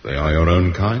 They are your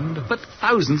own kind. But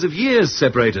thousands of years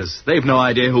separate us. They've no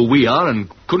idea who we are and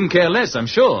couldn't care less, I'm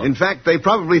sure. In fact, they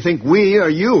probably think we are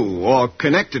you, or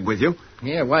connected with you.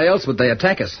 Yeah, why else would they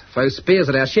attack us? Throw spears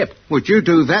at our ship. Would you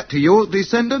do that to your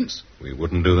descendants? We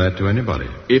wouldn't do that to anybody.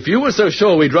 If you were so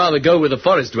sure we'd rather go with the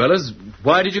forest dwellers,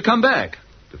 why did you come back?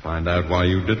 To find out why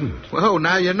you didn't. Well,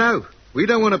 now you know. We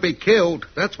don't want to be killed,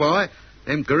 that's why.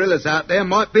 Them gorillas out there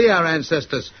might be our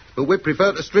ancestors, but we'd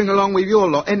prefer to string along with your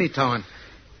lot any time.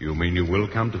 You mean you will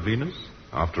come to Venus,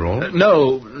 after all?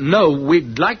 No,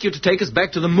 we'd like you to take us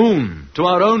back to the moon, to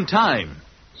our own time.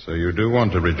 So you do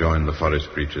want to rejoin the forest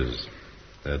creatures.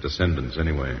 Their descendants,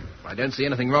 anyway. I don't see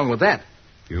anything wrong with that.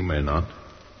 You may not,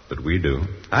 but we do.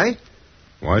 Eh?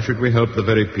 Why should we help the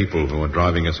very people who are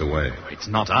driving us away? It's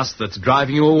not us that's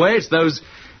driving you away, it's those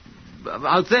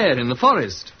out there in the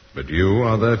forest. But you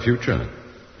are their future,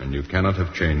 and you cannot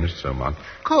have changed so much.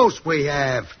 Of course we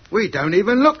have. We don't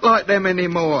even look like them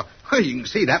anymore. Well, you can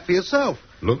see that for yourself.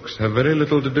 Looks have very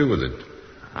little to do with it.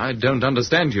 I don't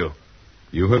understand you.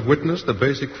 You have witnessed the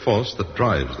basic force that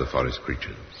drives the forest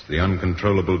creatures, the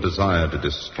uncontrollable desire to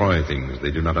destroy things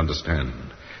they do not understand,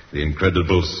 The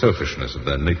incredible selfishness of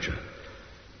their nature.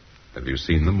 Have you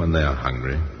seen them when they are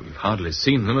hungry? We've hardly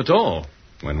seen them at all.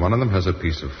 When one of them has a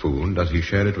piece of food, does he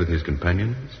share it with his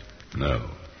companions? No.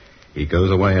 He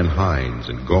goes away and hides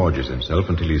and gorges himself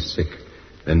until he's sick,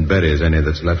 then buries any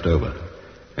that's left over.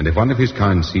 And if one of his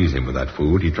kind sees him with that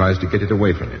food, he tries to get it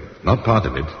away from him. Not part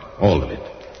of it, all of it.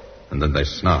 And then they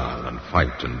snarl and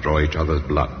fight and draw each other's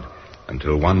blood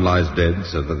until one lies dead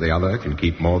so that the other can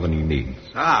keep more than he needs.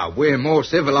 Ah, we're more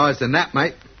civilized than that,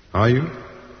 mate. Are you?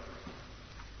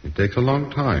 It takes a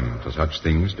long time for such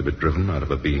things to be driven out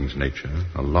of a being's nature.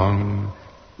 A long,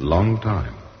 long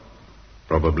time.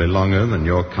 Probably longer than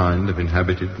your kind have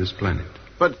inhabited this planet.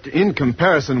 But in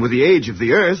comparison with the age of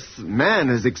the Earth, man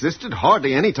has existed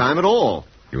hardly any time at all.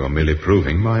 You are merely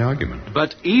proving my argument.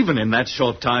 But even in that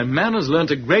short time, man has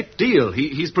learnt a great deal.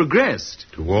 He's progressed.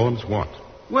 Towards what?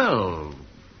 Well,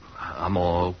 a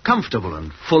more comfortable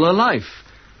and fuller life.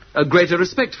 A greater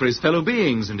respect for his fellow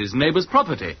beings and his neighbor's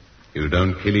property. You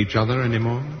don't kill each other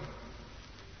anymore?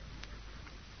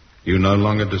 You no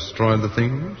longer destroy the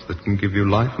things that can give you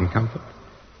life and comfort?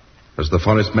 As the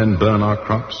forest men burn our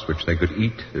crops, which they could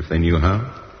eat if they knew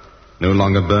how? No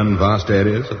longer burn vast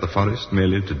areas of the forest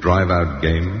merely to drive out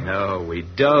game? No, we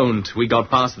don't. We got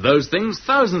past those things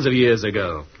thousands of years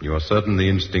ago. You are certain the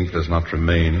instinct does not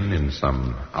remain in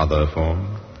some other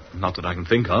form? Not that I can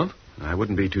think of. I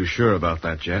wouldn't be too sure about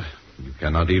that, Jet. You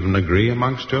cannot even agree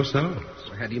amongst yourselves.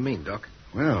 How do you mean, Doc?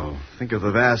 Well, think of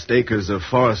the vast acres of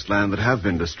forest land that have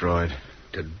been destroyed.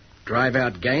 To drive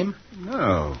out game?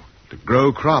 No, to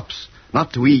grow crops.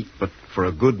 Not to eat, but for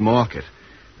a good market.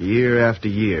 Year after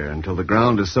year, until the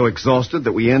ground is so exhausted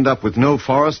that we end up with no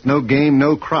forest, no game,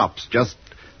 no crops, just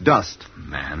dust.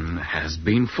 Man has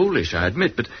been foolish, I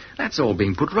admit, but that's all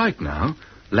being put right now.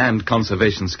 Land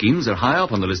conservation schemes are high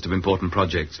up on the list of important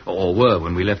projects, or were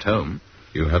when we left home.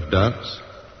 You have doubts?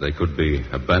 They could be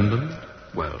abandoned?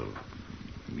 Well,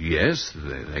 yes,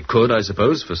 they could, I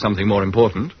suppose, for something more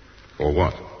important. For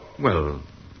what? Well,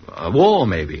 a war,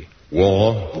 maybe.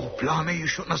 War? Oh, blimey, you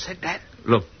shouldn't have said that.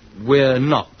 Look, we're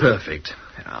not perfect.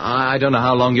 I don't know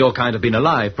how long your kind have been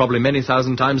alive, probably many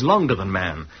thousand times longer than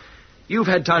man. You've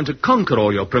had time to conquer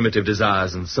all your primitive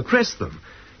desires and suppress them.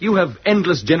 You have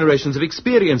endless generations of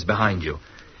experience behind you.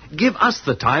 Give us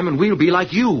the time and we'll be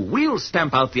like you. We'll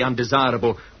stamp out the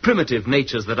undesirable, primitive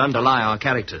natures that underlie our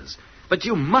characters. But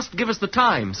you must give us the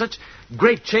time. Such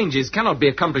great changes cannot be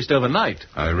accomplished overnight.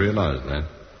 I realize that.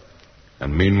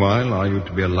 And meanwhile, are you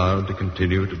to be allowed to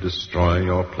continue to destroy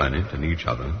your planet and each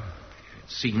other? It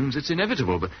seems it's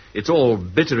inevitable, but it's all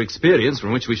bitter experience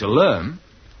from which we shall learn.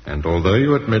 And although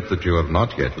you admit that you have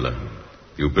not yet learned,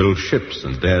 you build ships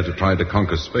and dare to try to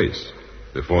conquer space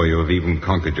before you have even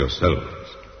conquered yourselves.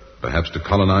 Perhaps to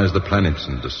colonize the planets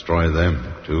and destroy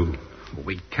them, too.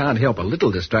 We can't help a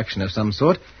little destruction of some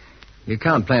sort. You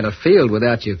can't plant a field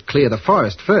without you clear the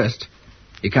forest first.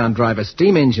 You can't drive a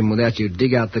steam engine without you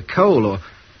dig out the coal or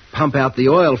pump out the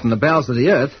oil from the bowels of the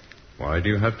earth. Why do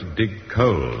you have to dig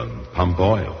coal and pump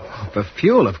oil? For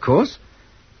fuel, of course.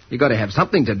 You've got to have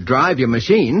something to drive your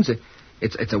machines.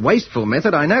 It's a wasteful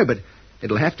method, I know, but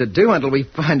it'll have to do until we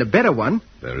find a better one.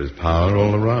 There is power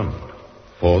all around.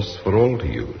 Force for all to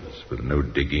use, with no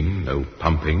digging, no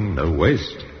pumping, no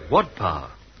waste. What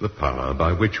power? The power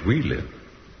by which we live.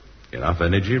 Enough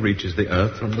energy reaches the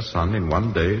earth from the sun in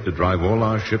one day to drive all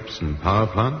our ships and power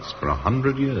plants for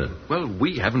 100 years. Well,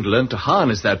 we haven't learned to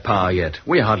harness that power yet.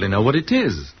 We hardly know what it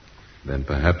is. Then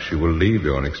perhaps you will leave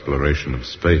your exploration of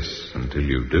space until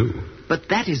you do. But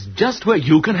that is just where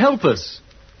you can help us.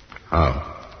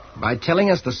 How? By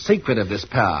telling us the secret of this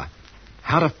power.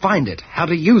 How to find it, how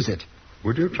to use it.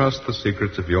 Would you trust the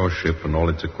secrets of your ship and all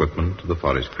its equipment to the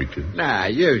forest creatures? Nah,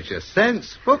 use your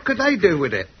sense. What could they do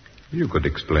with it? You could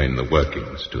explain the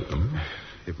workings to them.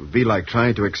 It would be like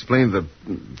trying to explain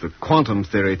the quantum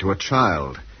theory to a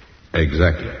child.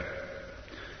 Exactly.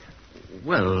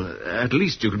 Well, at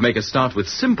least you could make us start with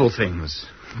simple things.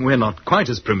 We're not quite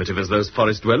as primitive as those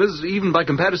forest dwellers, even by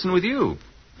comparison with you.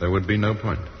 There would be no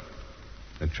point.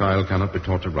 A child cannot be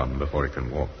taught to run before he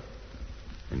can walk.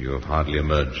 And you have hardly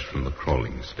emerged from the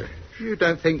crawling stage. You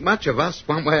don't think much of us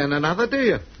one way and another, do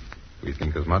you? We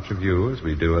think as much of you as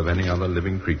we do of any other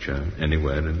living creature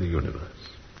anywhere in the universe.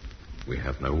 We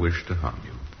have no wish to harm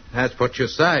you. That's what you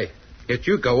say. Yet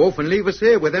you go off and leave us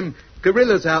here with them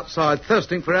gorillas outside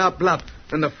thirsting for our blood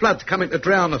and the floods coming to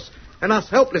drown us and us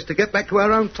helpless to get back to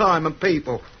our own time and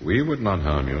people. We would not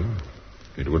harm you.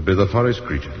 It would be the forest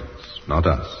creatures, not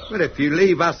us. Well, if you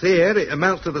leave us here, it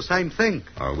amounts to the same thing.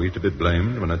 Are we to be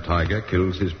blamed when a tiger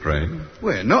kills his prey?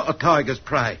 We're not a tiger's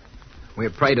prey. We're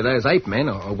prey to those ape men,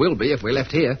 or will be if we're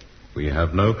left here. We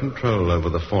have no control over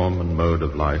the form and mode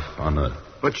of life on Earth.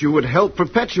 But you would help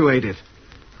perpetuate it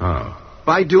How?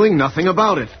 by doing nothing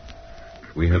about it.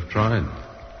 We have tried.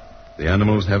 The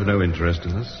animals have no interest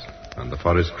in us, and the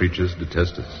forest creatures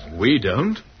detest us. We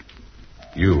don't.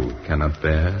 You cannot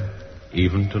bear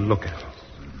even to look at us.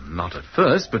 Not at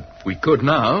first, but we could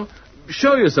now.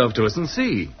 Show yourself to us and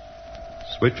see.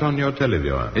 Switch on your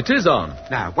televiewer. It is on.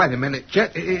 Now, wait a minute,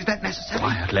 Jet. Is that necessary?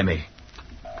 Quiet, Lemmy.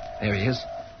 There he is.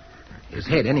 His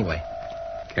head, anyway.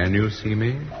 Can you see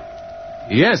me?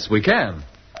 Yes, we can.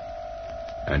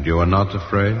 And you are not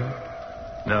afraid?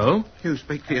 No, You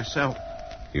speak for yourself.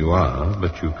 You are,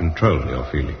 but you control your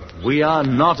feelings. we are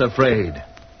not afraid.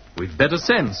 We've better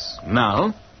sense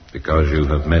now, Because you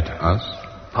have met us?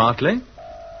 partly.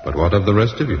 But what of the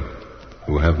rest of you,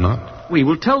 who have not? We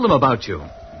will tell them about you.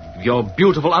 Your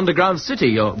beautiful underground city,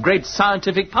 your great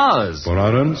scientific powers. For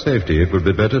our own safety, it would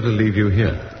be better to leave you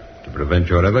here, to prevent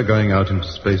your ever going out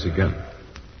into space again.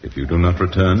 If you do not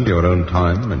return to your own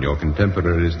time and your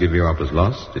contemporaries give you up as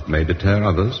lost, it may deter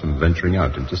others from venturing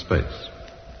out into space.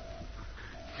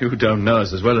 You don't know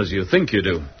us as well as you think you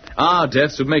do. Our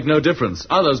deaths would make no difference.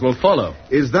 Others will follow.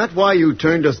 Is that why you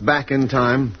turned us back in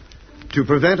time? To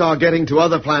prevent our getting to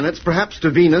other planets, perhaps to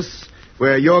Venus,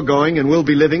 where you're going and will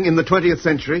be living in the 20th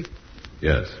century?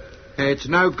 Yes. It's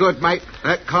no good, mate.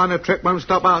 That kind of trip won't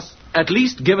stop us. At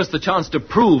least give us the chance to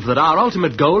prove that our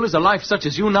ultimate goal is a life such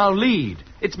as you now lead.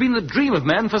 It's been the dream of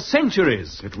man for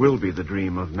centuries. It will be the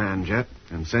dream of man, Jet,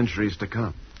 in centuries to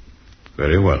come.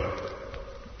 Very well.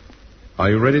 Are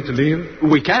you ready to leave?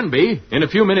 We can be, in a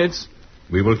few minutes.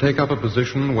 We will take up a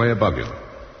position way above you.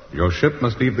 Your ship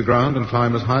must leave the ground and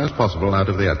climb as high as possible out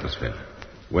of the atmosphere.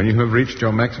 When you have reached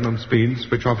your maximum speed,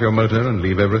 switch off your motor and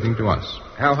leave everything to us.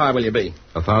 How high will you be?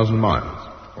 1,000 miles.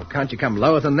 Well, can't you come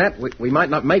lower than that? We might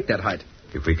not make that height.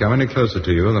 If we come any closer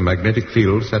to you, the magnetic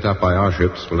field set up by our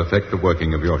ships will affect the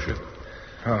working of your ship.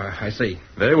 Oh, I see.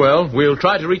 Very well. We'll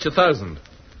try to reach 1,000.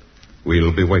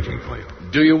 We'll be waiting for you.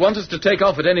 Do you want us to take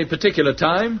off at any particular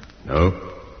time? No.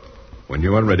 When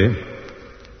you are ready,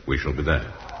 we shall be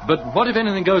there. But what if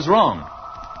anything goes wrong?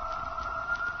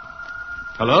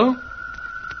 Hello?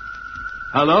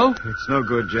 Hello? It's no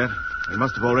good, Jet. They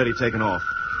must have already taken off.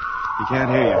 He can't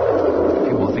hear you. A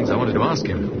few more things I wanted to ask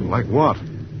him. Like what?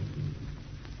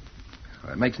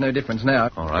 Well, it makes no difference now.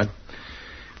 All right.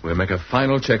 We'll make a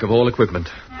final check of all equipment.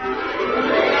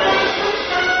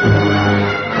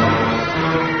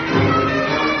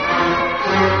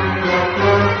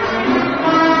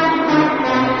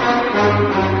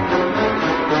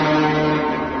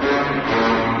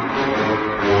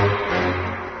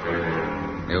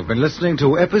 You've been listening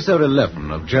to episode 11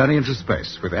 of Journey into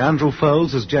Space with Andrew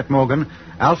Foles as Jet Morgan,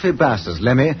 Alfie Bass as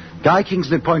Lemmy, Guy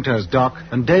Kingsley Pointer as Doc,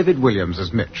 and David Williams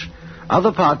as Mitch.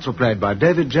 Other parts were played by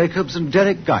David Jacobs and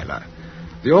Derek Geiler.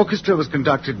 The orchestra was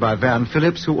conducted by Van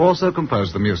Phillips, who also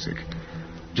composed the music.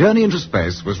 Journey into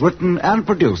Space was written and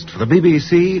produced for the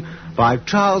BBC by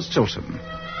Charles Chilton.